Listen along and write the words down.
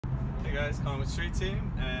Hey guys, Colin with Street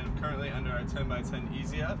Team, and I'm currently under our 10x10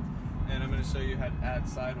 Easy Up, and I'm going to show you how to add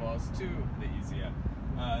sidewalls to the Easy Up.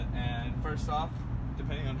 And first off,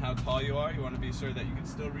 depending on how tall you are, you want to be sure that you can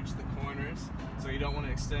still reach the corners, so you don't want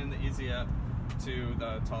to extend the Easy Up to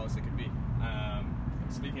the tallest it could be.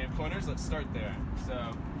 Speaking of corners, let's start there. So,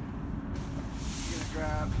 I'm going to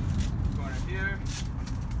grab the corner here.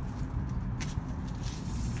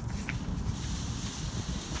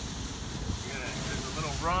 There's a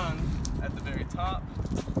little run at the very top.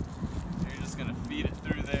 And you're just going to feed it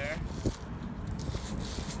through there.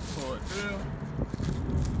 Pull it through.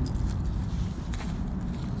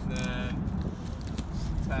 Then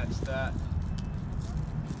attach that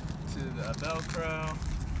to the Velcro.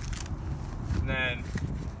 And then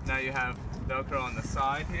now you have Velcro on the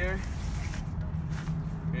side here.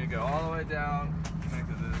 You're going to go all the way down,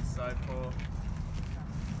 connected to this side pole.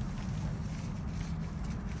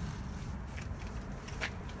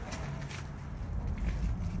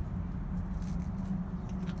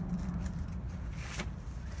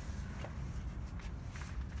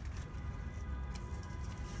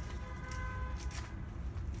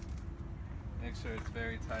 Make sure it's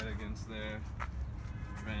very tight against there to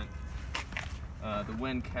prevent the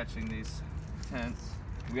wind catching these tents.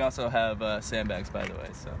 We also have sandbags, by the way,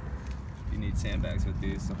 so if you need sandbags with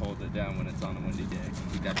these to hold it down when it's on a windy day,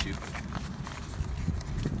 we got you.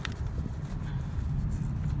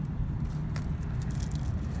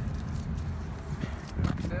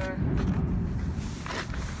 There.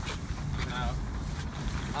 Now,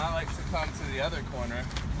 I like to come to the other corner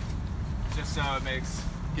just so it makes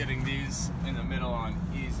getting these in the middle on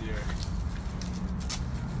easier.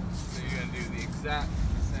 So you're going to do the exact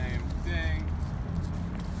same thing.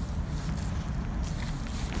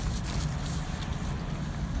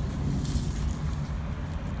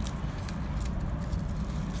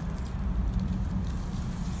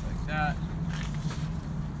 Just like that.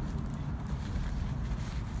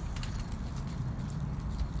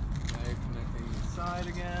 Now you're connecting the side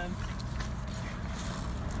again.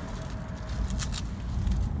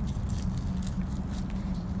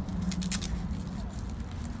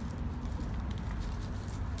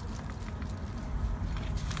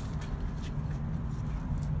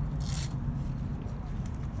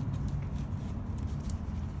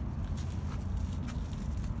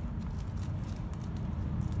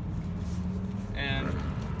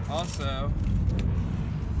 Also,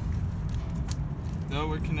 though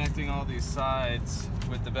we're connecting all these sides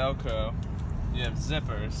with the Velcro, you have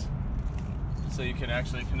zippers, so you can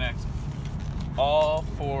actually connect all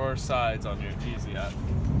 4 sides on your Easy Up.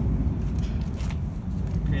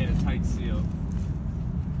 Create a tight seal.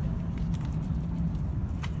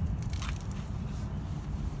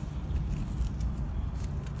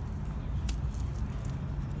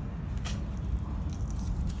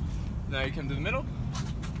 Now you come to the middle.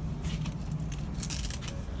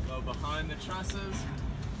 Go behind the trusses.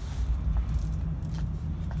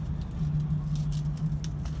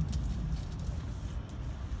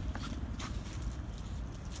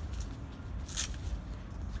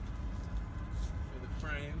 Or the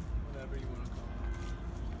frame, whatever you want to call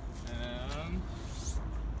it. And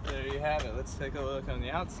there you have it. Let's take a look on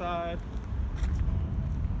the outside.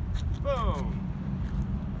 Boom!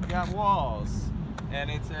 We got walls. And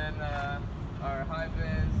it's in our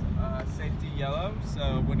high-vis safety yellow,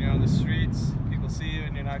 so when you're on the streets, people see you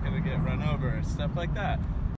and you're not going to get run over and stuff like that.